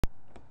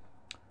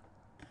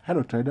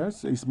Hello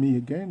traders, it's me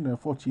again,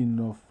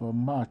 14th of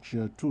March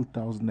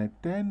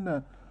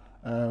 2010,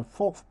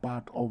 fourth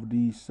part of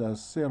this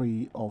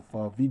series of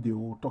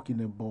video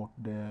talking about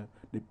the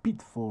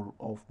pitfall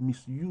of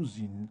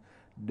misusing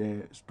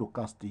the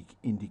stochastic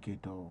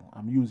indicator.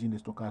 I'm using the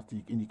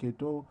stochastic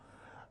indicator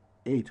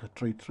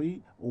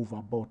 833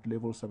 overbought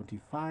level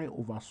 75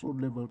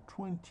 oversold level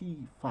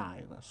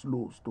 25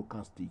 slow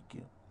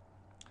stochastic.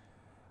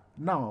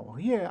 Now,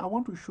 here I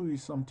want to show you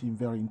something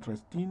very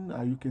interesting.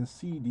 You can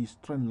see this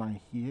trend line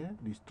here.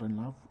 This trend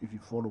line, if you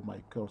follow my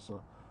cursor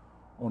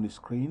on the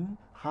screen,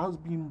 has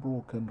been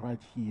broken right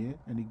here,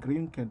 and the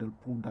green candle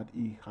proved that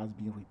it has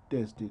been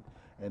retested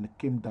and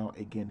came down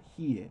again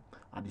here.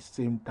 At the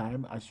same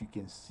time, as you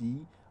can see,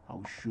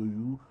 I'll show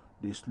you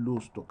the slow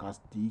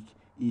stochastic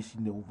is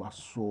in the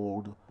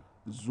oversold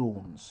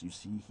zones. You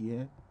see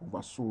here,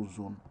 oversold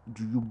zone.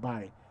 Do you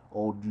buy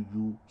or do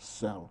you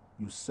sell?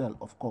 You sell,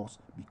 of course,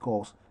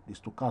 because the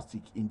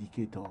stochastic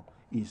indicator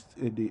is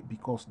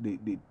because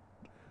the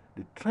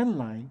trend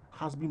line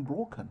has been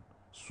broken.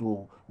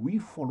 So we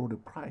follow the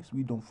price,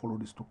 we don't follow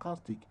the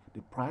stochastic.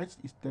 The price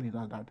is telling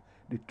us that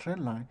the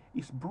trend line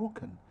is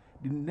broken.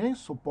 The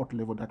next support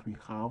level that we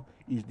have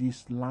is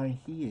this line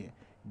here,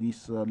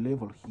 this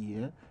level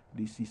here.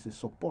 This is a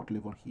support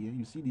level here.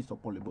 You see this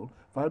support level.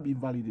 If being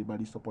validated by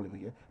this support level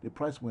here, the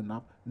price went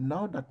up.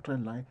 Now that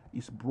trend line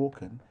is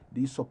broken.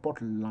 This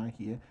support line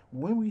here.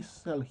 When we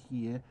sell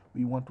here,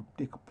 we want to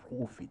take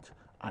profit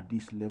at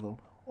this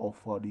level of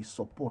this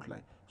support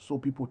line. So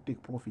people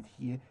take profit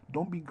here.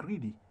 Don't be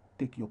greedy.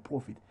 Take your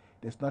profit.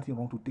 There's nothing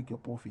wrong to take your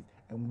profit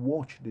and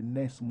watch the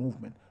next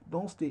movement.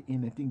 Don't stay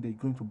in and think they're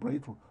going to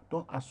break through.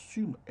 Don't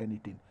assume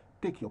anything.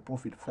 Take your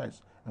profit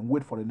first and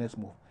wait for the next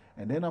move.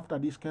 And then after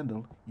this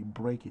candle, you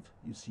break it.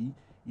 You see,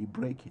 you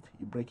break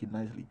it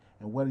nicely.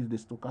 And where is the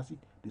stochastic?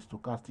 The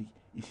stochastic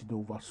is in the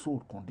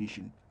oversold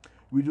condition.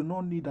 We do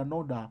not need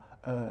another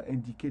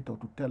indicator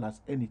to tell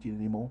us anything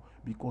anymore,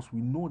 because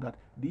we know that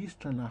this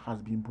trend line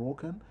has been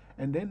broken,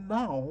 and then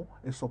now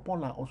a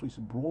support line also is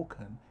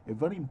broken, a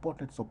very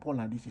important support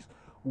line. This is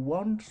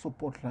one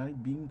support line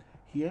being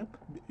here.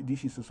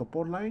 This is a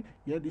support line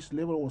here. This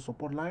level of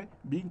support line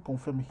being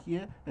confirmed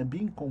here and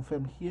being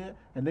confirmed here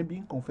and then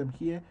being confirmed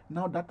here.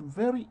 Now that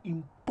very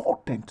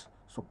important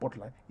support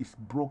line is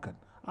broken.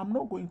 I'm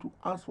not going to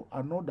ask for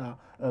another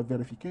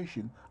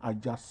verification. I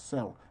just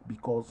sell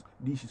because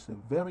this is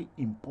a very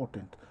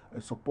important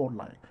support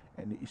line,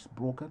 and it's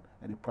broken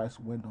and the price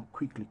went down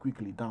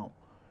quickly down.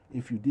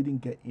 If you didn't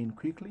get in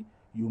quickly,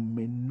 you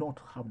may not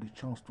have the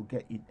chance to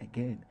get in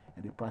again,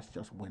 and the price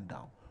just went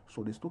down.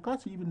 So the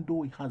stochastic, even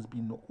though it has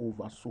been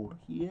oversold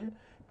here,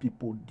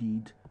 people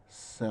did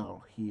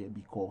sell here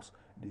because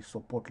the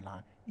support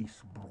line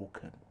is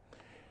broken.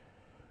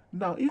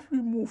 Now, if we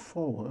move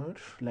forward,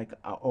 like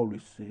I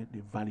always say,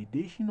 the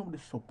validation of the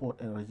support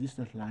and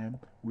resistance line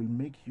will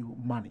make you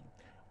money.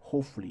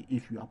 Hopefully,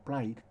 if you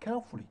apply it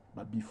carefully,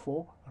 but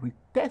before,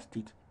 retest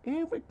it.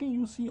 Everything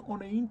you see on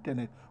the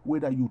internet,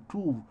 whether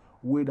YouTube,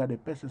 whether the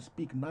person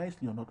speak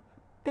nicely or not,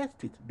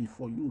 test it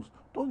before use.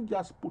 Don't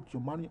just put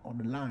your money on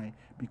the line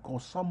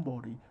because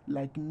somebody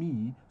like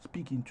me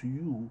speaking to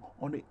you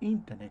on the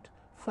internet.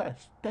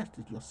 First, test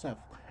it yourself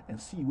and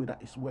see whether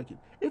it's working.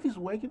 If it's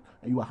working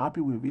and you are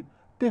happy with it,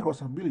 take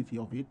responsibility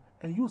of it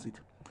and use it.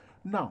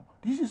 Now,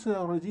 this is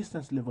a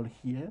resistance level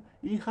here.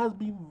 It has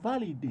been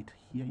validated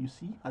here. You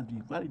see, has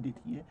been validated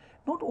here.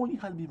 Not only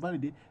has been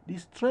validated,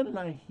 this trend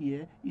line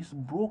here is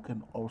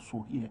broken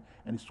also here,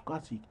 and the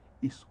stochastic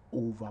is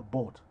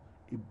overbought.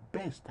 A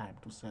best time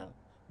to sell.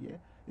 Yeah,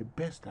 a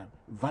best time.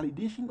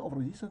 Validation of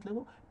resistance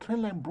level,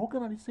 trend line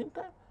broken at the same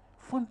time.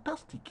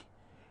 Fantastic.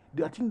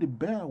 I think the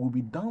bear will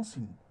be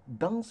dancing.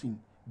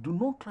 Do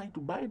not try to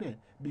buy there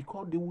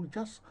because they will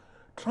just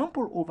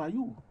trample over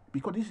you,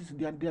 because this is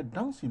their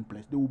dancing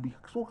place. They will be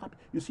so happy.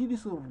 You see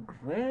this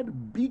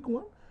red big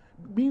one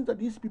means that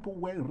these people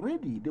were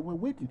ready. They were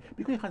waiting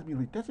because it has been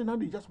retested. Now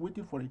they're just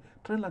waiting for the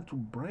trend line to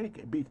break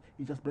a bit.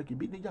 It just break a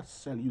bit. They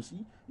just sell. You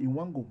see, in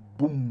one go,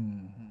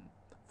 boom,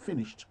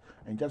 finished,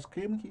 and just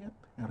came here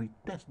and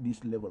retest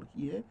this level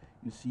here.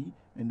 You see,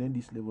 and then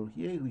this level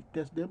here,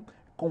 retest them,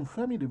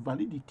 confirming the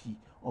validity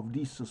of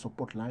this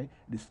support line.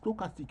 The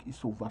stochastic is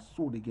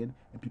oversold again,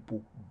 and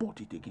people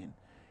bought it again.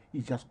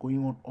 It's just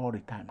going on all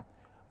the time.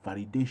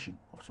 Validation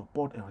of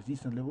support and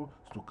resistance level,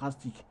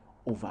 stochastic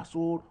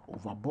oversold,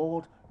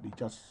 overbought. They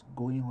just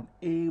going on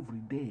every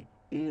day,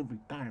 every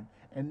time.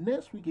 And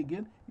next week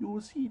again, you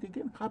will see it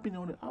again happening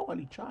on the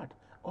hourly chart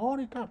all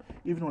the time.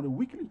 Even on the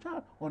weekly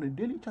chart, on the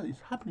daily chart,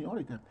 it's happening all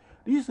the time.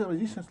 This is a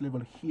resistance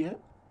level here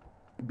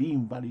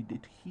being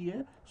validated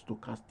here.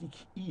 Stochastic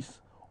is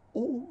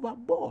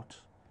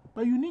overbought.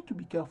 But you need to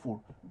be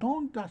careful.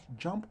 Don't just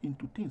jump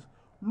into things.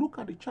 Look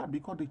at the chart,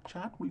 because the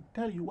chart will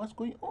tell you what's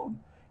going on.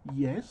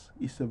 Yes,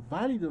 it's a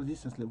valid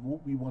resistance level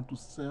we want to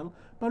sell,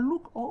 but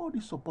look all the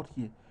support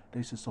here.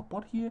 There's a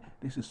support here,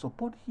 there's a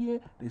support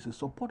here, there's a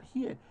support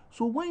here.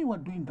 So when you are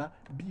doing that,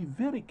 be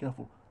very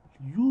careful.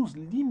 Use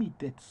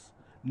limited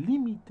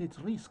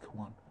risk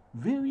one.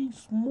 Very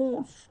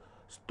small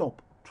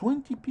stop.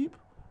 20 pip,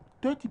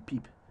 30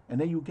 pip.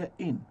 and then you get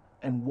in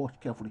and watch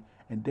carefully,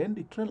 and then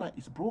the trend line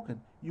is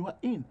broken, you are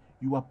in,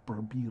 you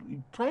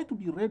try to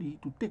be ready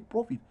to take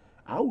profit.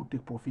 I will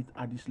take profit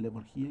at this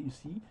level here. You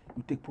see,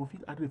 you take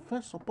profit at the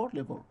first support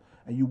level,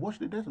 and you watch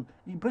the next one.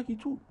 You break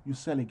it too. You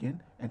sell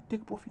again and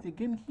take profit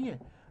again here.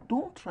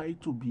 Don't try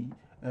to be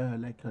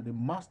the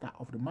master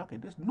of the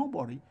market. There's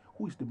nobody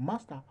who is the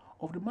master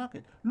of the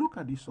market. Look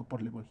at this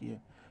support level here.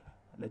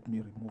 Let me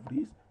remove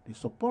this. The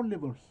support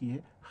level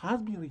here has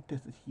been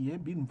retested here,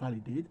 been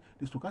validated.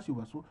 The stochastic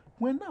also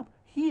went up.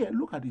 Here,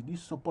 look at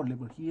this support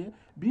level here,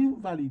 being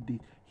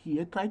validated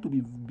here, trying to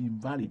be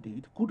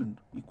validated. It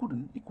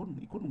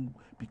couldn't,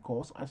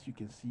 because as you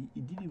can see,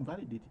 it didn't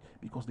validate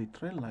it because the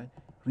trend line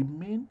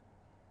remained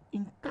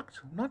intact.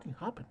 Nothing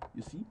happened.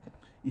 You see,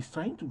 it's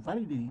trying to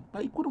validate it,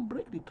 but it couldn't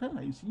break the trend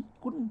line. You see, it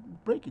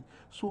couldn't break it.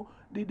 So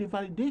the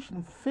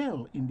validation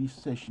fell in this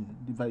session.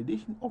 The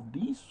validation of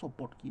this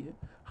support here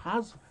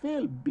has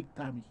failed big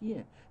time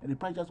here, and the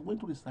price just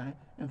went to the side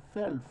and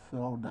fell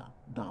further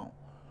down.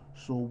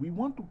 So we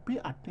want to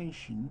pay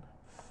attention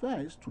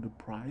first to the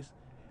price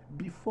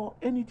before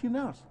anything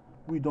else.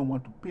 We don't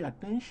want to pay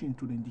attention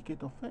to the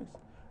indicator first.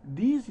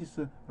 This is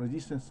a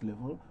resistance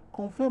level.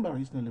 Confirm a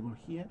resistance level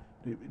here.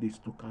 The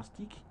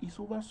stochastic is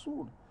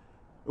oversold.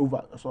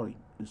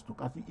 The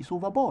stochastic is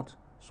overbought.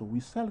 So we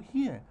sell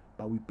here,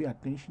 but we pay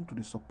attention to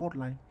the support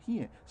line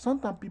here.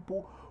 Sometimes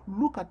people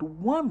look at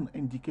one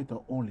indicator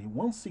only,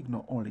 one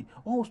signal only.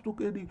 Oh,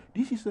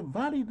 this is a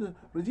valid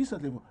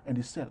resistance level, and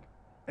they sell.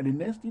 And the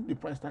next thing, the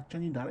price starts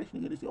changing direction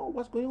again. They say, oh,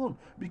 what's going on?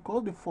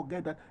 Because they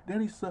forget that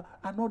there is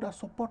another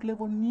support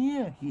level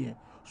near here.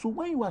 So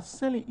when you are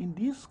selling in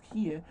this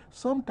here,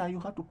 sometimes you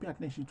have to pay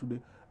attention to the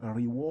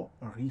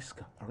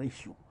reward-risk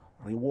ratio.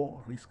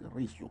 Reward-risk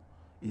ratio.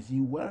 Is it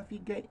worth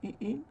it getting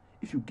in?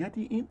 If you get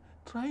it in,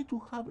 try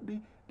to have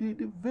the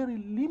very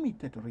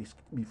limited risk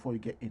before you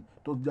get in.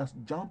 Don't just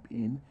jump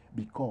in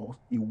because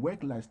it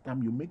worked last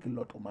time, you make a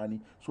lot of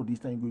money, so this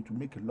time you're going to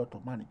make a lot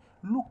of money.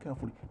 Look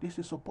carefully. There's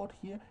a support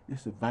here.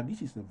 This is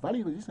a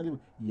valid resistance level.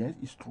 Yes,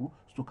 it's true.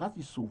 Stochastic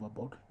is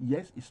overbought.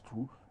 Yes, it's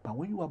true. But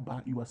when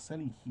you are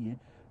selling here,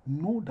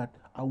 know that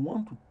I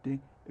want to take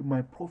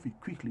my profit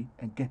quickly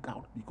and get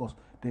out, because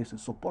there's a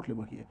support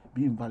level here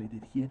being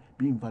validated here,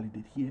 being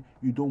validated here.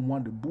 You don't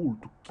want the bull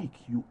to kick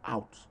you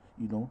out.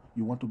 You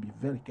want to be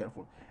very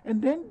careful.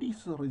 And then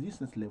this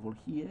resistance level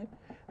here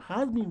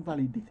has been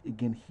validated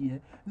again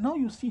here. Now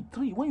you see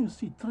 3. When you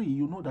see 3,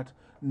 you know that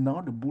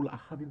now the bull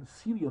are having a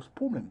serious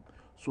problem.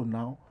 So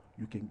now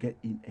you can get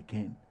in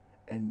again,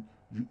 and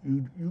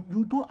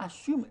you don't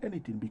assume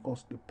anything,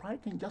 because the price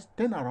can just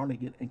turn around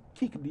again and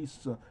kick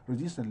this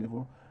resistance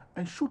level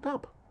and shoot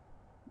up.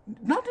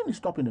 Nothing is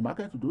stopping the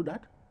market to do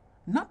that.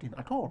 Nothing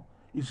at all.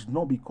 It's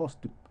not because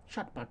the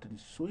chart pattern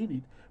is showing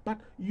it, but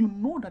you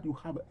know that you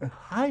have a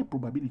high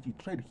probability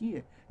trade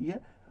here. Yeah,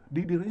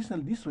 this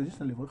resistance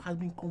level has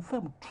been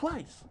confirmed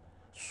twice.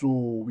 So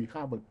we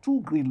have a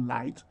 2 green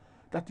light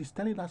that is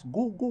telling us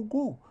go, go,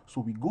 go.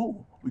 So we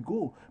go.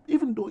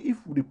 Even though if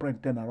the price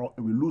turn around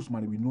and we lose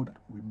money, we know that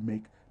we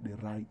make the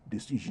right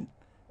decision.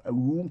 We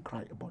won't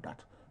cry about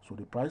that. So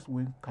the price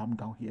will come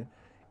down here.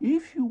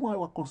 If you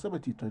are a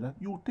conservative trader,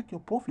 you will take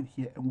your profit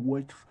here and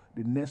wait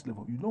the next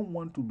level. You don't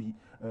want to be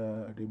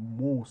the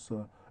most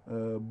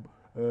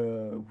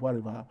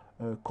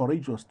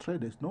courageous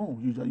traders. No,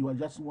 you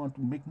just want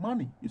to make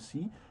money, you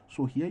see.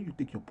 So here you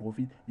take your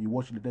profit, you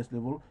watch the next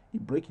level, you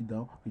break it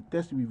down, you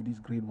test it with this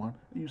green one,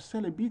 you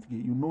sell a bit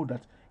here. You know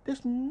that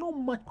there's no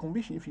much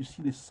conviction. If you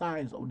see the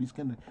size of this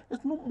candle,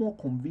 there's no more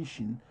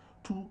conviction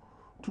to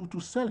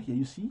sell here.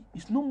 You see,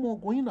 it's no more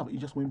going up, it's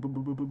just going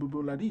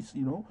like this,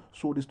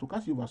 So the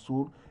stochastic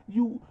oversold.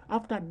 You,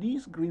 after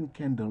this green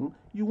candle,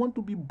 you want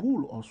to be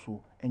bull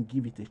also and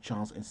give it a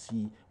chance and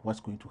see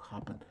what's going to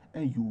happen,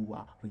 and you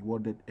are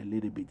rewarded a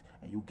little bit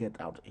and you get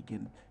out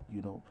again.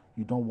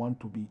 You don't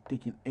want to be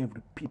taking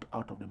every peep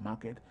out of the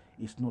market.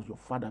 It's not your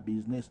father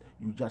business.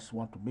 You just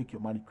want to make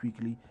your money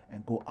quickly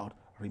and go out.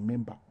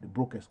 Remember, the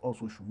brokers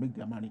also should make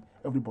their money.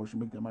 Everybody should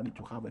make their money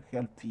to have a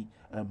healthy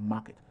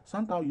market.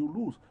 Sometimes you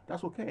lose,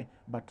 that's okay,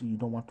 but you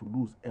don't want to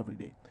lose every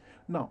day.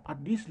 Now,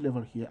 at this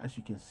level here, as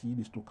you can see,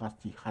 the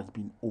stochastic has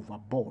been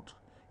overbought.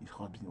 It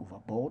has been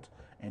overbought,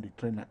 and the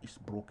trend line is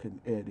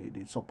broken.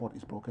 The support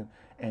is broken,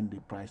 and the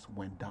price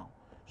went down.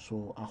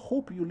 So I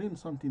hope you learned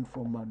something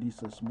from this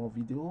small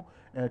video.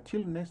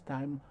 Till next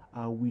time,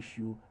 I wish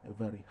you a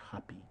very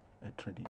happy trading.